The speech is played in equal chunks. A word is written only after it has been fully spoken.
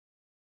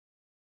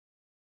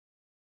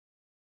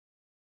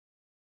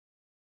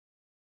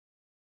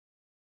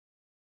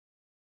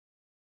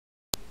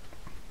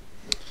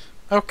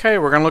Okay,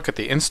 we're going to look at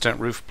the Instant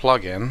Roof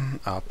plugin.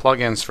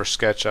 Plugins for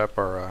SketchUp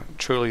are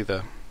truly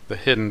the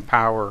hidden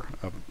power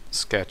of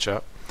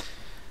SketchUp.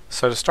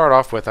 So to start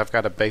off with, I've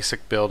got a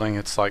basic building.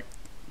 It's like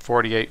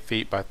 48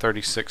 feet by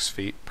 36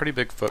 feet, pretty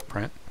big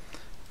footprint.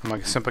 I'm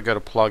going to simply go to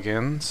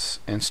Plugins,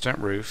 Instant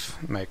Roof,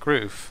 Make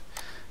Roof.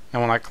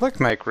 And when I click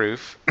Make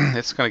Roof,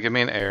 it's going to give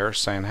me an error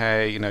saying,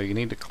 hey, you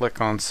need to click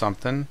on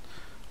something.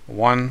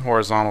 One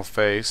horizontal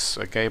face,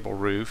 a gable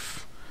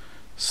roof,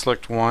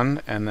 select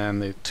one, and then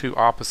the two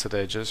opposite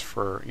edges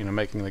for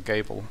making the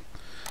gable.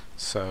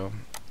 So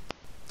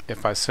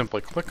if I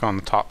simply click on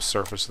the top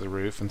surface of the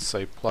roof and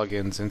say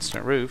Plugins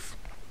Instant Roof,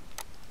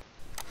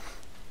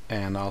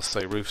 and I'll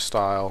say Roof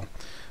Style,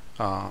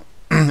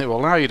 it will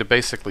allow you to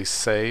basically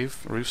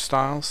save roof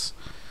styles.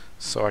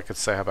 So I could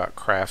say, how about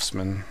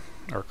Craftsman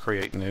or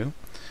Create New?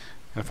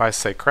 And if I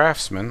say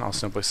Craftsman, I'll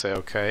simply say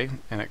OK,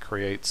 and it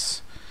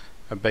creates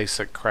a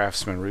basic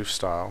Craftsman roof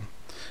style.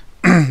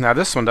 Now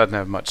this one doesn't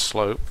have much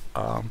slope,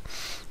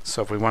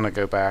 so if we want to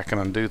go back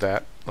and undo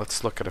that,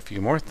 let's look at a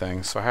few more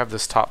things. So I have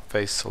this top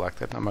face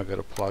selected. I'm going to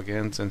go to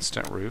Plugins,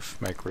 Instant Roof,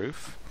 Make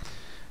Roof.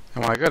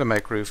 And when I go to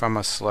Make Roof, I'm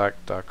going to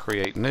select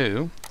Create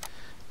New,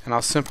 and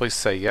I'll simply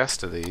say yes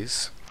to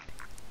these,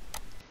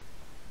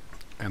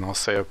 and I'll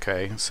say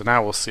OK. So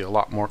now we'll see a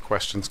lot more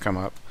questions come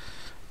up.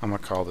 I'm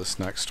going to call this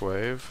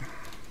NextWave,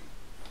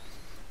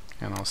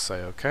 and I'll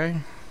say OK.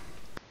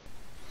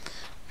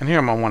 And here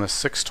I'm going to want a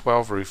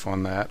 612 roof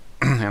on that,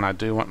 and I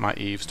do want my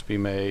eaves to be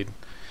made.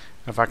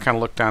 If I kind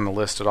of look down the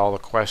list at all the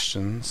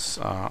questions,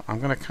 I'm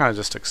going to kind of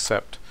just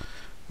accept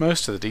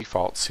most of the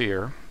defaults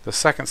here. The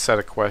second set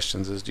of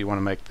questions is, do you want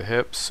to make the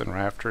hips and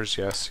rafters?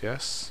 Yes,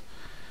 yes.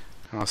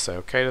 And I'll say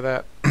OK to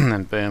that, and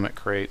then boom, it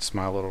creates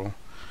my little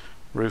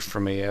roof for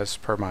me as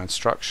per my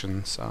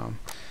instructions.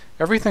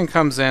 Everything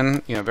comes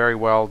in very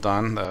well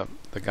done.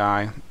 The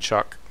guy,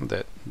 Chuck,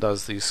 that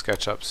does these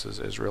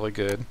SketchUps is really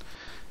good.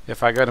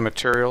 If I go to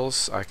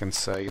materials, I can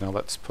say,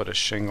 let's put a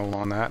shingle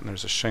on that, and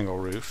there's a shingle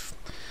roof.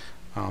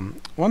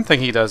 One thing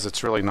he does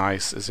that's really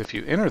nice is if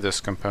you enter this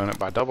component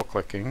by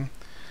double-clicking,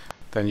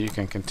 then you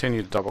can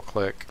continue to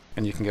double-click,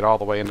 and you can get all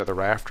the way into the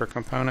rafter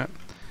component.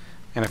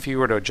 And if you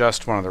were to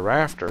adjust one of the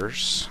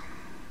rafters,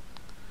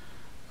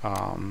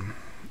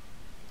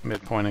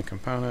 midpoint in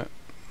component,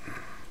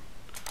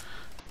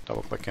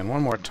 double-click in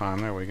one more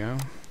time, there we go.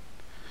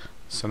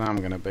 So now I'm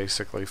going to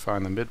basically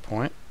find the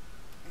midpoint.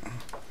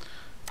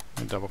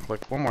 And double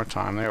click one more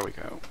time, there we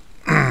go.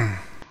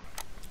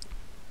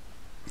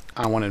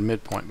 I wanted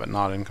midpoint but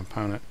not in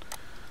component.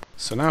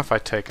 So now if I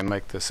take and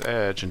make this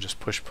edge and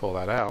just push pull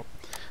that out,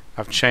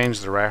 I've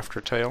changed the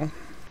rafter tail,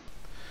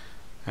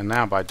 and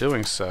now by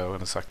doing so,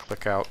 and as I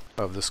click out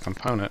of this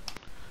component,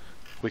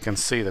 we can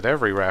see that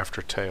every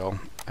rafter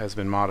tail has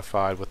been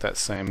modified with that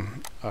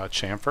same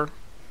chamfer.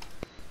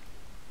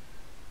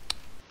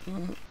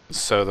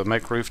 So the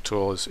Make Roof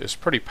tool is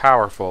pretty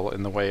powerful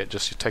in the way it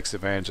just takes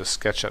advantage of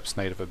SketchUp's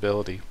native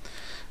ability.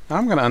 Now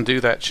I'm going to undo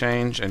that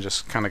change and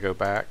just kind of go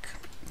back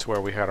to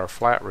where we had our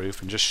flat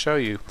roof and just show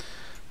you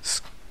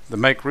the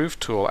Make Roof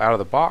tool out of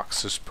the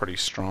box is pretty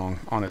strong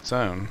on its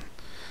own.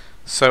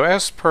 So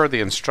as per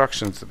the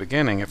instructions at the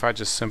beginning, if I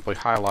just simply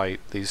highlight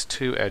these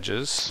two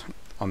edges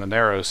on the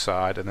narrow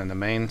side and then the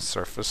main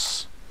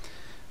surface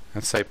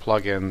and say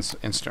Plugins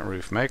Instant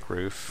Roof, Make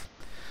Roof,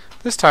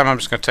 this time I'm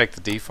just going to take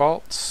the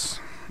defaults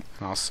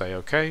and I'll say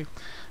OK, and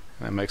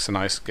that makes a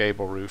nice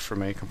gable roof for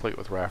me, complete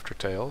with rafter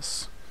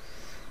tails.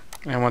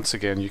 And once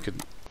again, you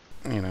could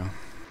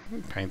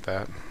paint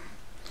that.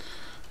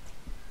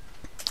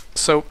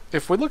 So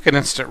if we look at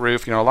Instant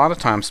Roof, a lot of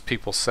times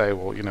people say,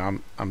 well,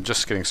 I'm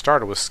just getting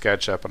started with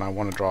SketchUp and I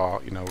want to draw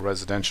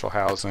residential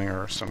housing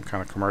or some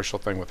kind of commercial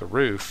thing with a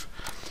roof.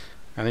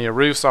 And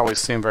roofs always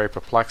seem very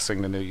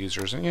perplexing to new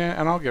users, and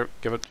and I'll give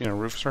it,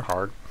 roofs are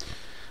hard.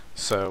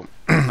 So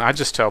I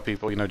just tell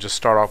people, just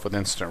start off with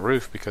Instant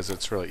Roof because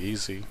it's really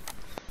easy.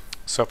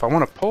 So if I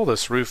want to pull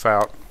this roof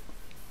out,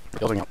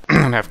 building up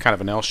and have kind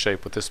of an L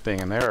shape with this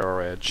being a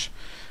narrower edge,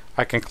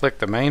 I can click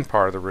the main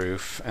part of the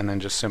roof and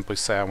then just simply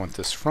say I want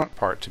this front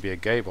part to be a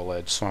gable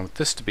edge. So I want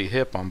this to be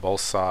hip on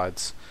both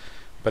sides,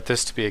 but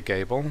this to be a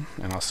gable,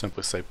 and I'll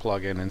simply say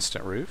Plug-in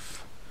Instant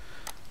Roof,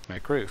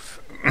 Make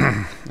Roof.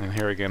 And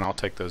here again, I'll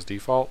take those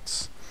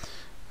defaults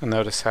and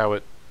notice how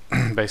it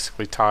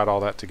basically tied all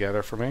that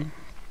together for me.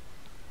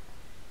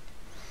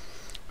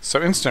 So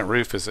Instant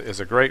Roof is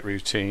a great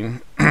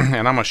routine,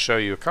 and I'm going to show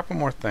you a couple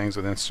more things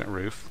with Instant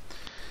Roof.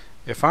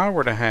 If I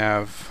were to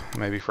have,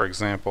 maybe for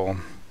example,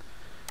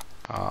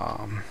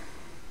 on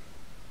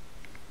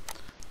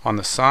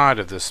the side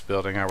of this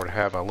building, I were to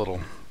have a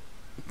little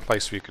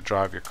place where you could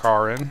drive your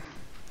car in.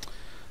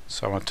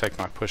 So I'm going to take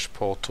my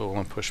push-pull tool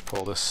and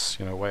push-pull this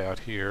way out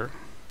here.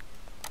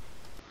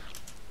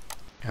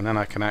 And then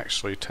I can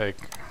actually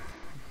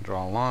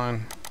draw a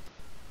line,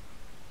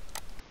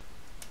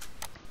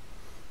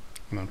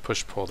 and then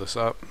push-pull this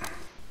up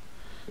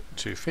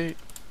 2 feet,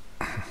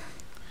 and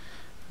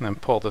then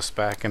pull this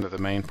back into the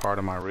main part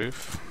of my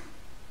roof.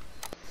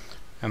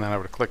 And then I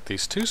would click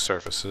these two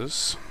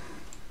surfaces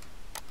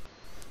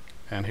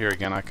And here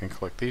again I can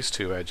click these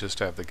two edges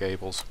to have the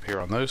gables appear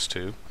on those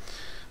two.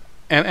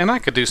 And I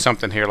could do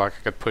something here, like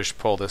I could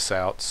pull this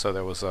out so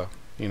there was a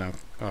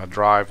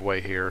driveway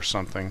here or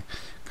something,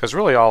 because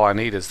really all I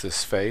need is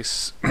this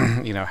face.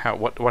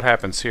 What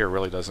happens here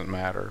really doesn't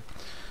matter.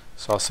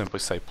 So I'll simply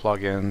say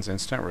plugins,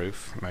 instant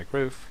roof, make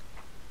roof,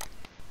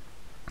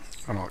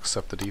 and I'll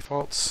accept the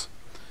defaults,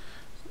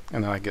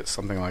 and then I get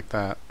something like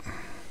that.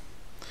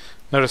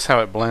 Notice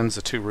how it blends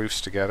the two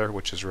roofs together,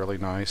 which is really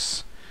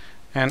nice.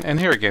 And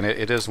here again,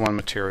 it is one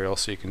material,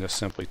 so you can just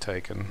simply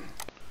take and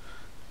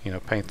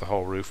paint the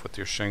whole roof with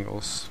your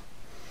shingles.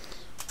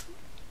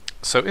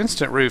 So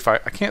instant roof, I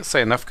can't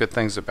say enough good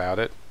things about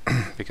it,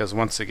 because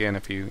once again,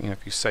 if you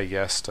say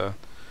yes to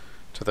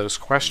those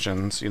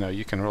questions,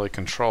 you can really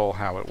control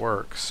how it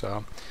works.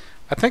 So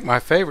I think my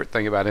favorite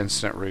thing about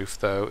instant roof,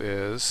 though,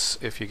 is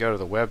if you go to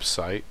the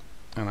website,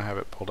 and I have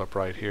it pulled up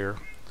right here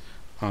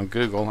on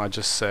Google. I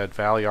just said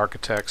Valley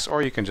Architects,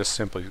 or you can just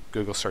simply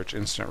Google search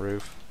instant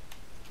roof.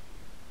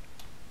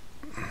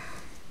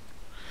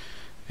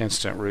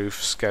 Instant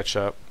roof,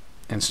 SketchUp,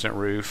 instant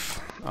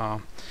roof.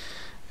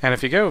 And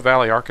if you go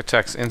Valley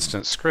Architects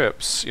Instant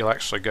Scripts, you'll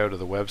actually go to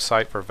the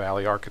website for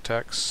Valley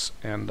Architects,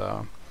 and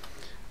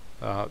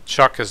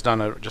Chuck has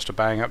done just a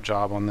bang-up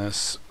job on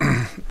this.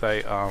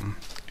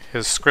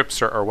 His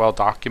scripts are well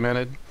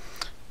documented,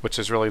 which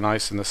is really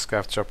nice in the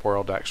SketchUp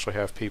world to actually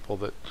have people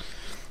that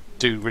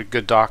do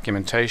good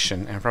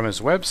documentation. And from his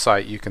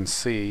website you can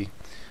see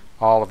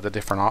all of the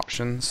different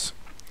options.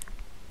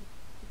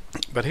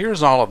 But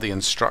here's all of the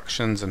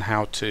instructions and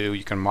how to.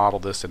 You can model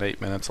this in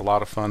 8 minutes. A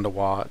lot of fun to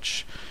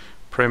watch.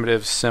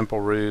 Primitive, simple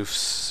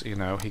roofs.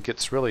 He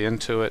gets really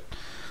into it,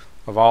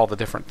 of all the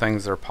different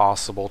things that are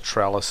possible,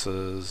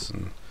 trellises,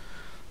 and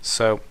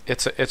so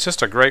it's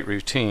just a great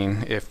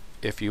routine.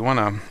 If you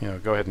want to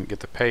go ahead and get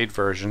the paid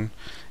version,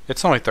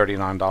 it's only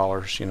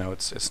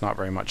 $39. It's not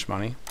very much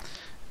money.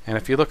 And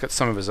if you look at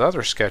some of his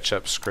other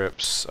SketchUp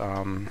scripts,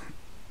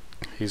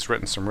 he's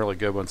written some really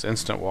good ones.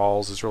 Instant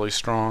walls is really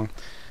strong.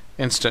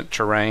 Instant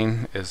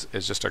terrain is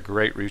just a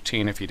great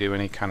routine if you do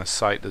any kind of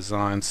site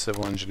design,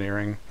 civil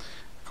engineering.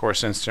 Of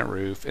course, instant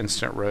roof,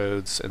 instant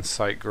roads, and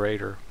site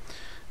grader.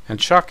 And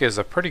Chuck is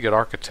a pretty good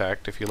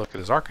architect. If you look at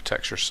his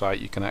architecture site,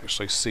 you can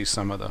actually see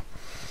some of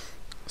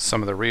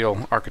the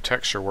real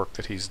architecture work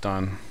that he's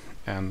done.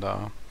 And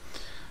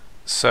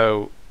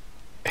so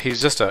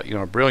he's just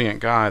a brilliant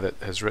guy that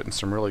has written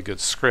some really good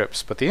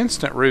scripts. But the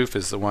instant roof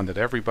is the one that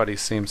everybody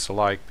seems to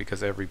like,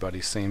 because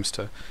everybody seems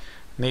to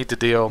need to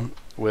deal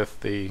with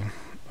the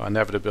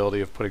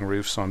inevitability of putting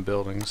roofs on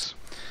buildings.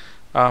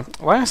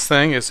 Last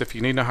thing is, if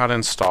you need to know how to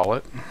install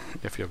it,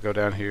 if you'll go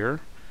down here,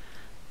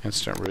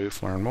 instant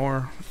roof, learn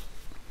more,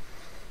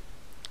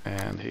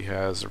 and he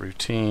has a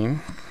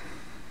routine.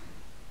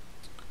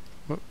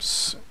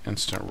 Whoops,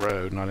 instant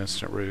road, not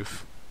instant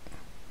roof.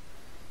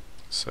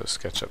 So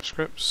SketchUp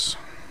scripts,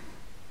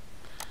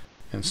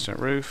 instant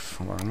roof,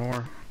 learn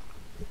more.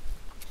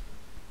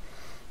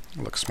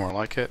 Looks more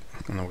like it.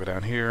 And then we'll go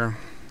down here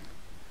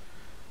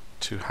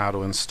to how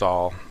to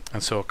install,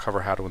 and so we'll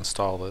cover how to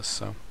install this.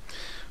 So,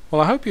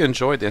 well, I hope you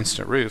enjoyed the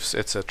instant roofs.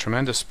 It's a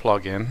tremendous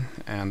plugin,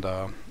 and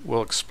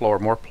we'll explore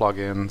more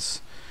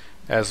plugins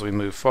as we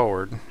move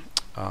forward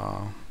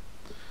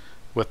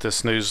with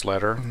this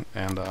newsletter.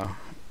 And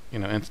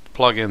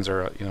plugins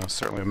are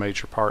certainly a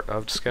major part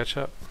of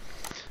SketchUp,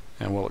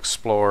 and we'll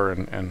explore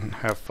and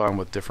have fun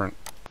with different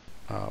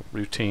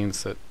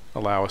routines that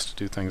allow us to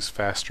do things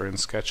faster in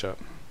SketchUp.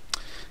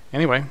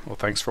 Anyway, well,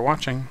 thanks for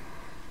watching.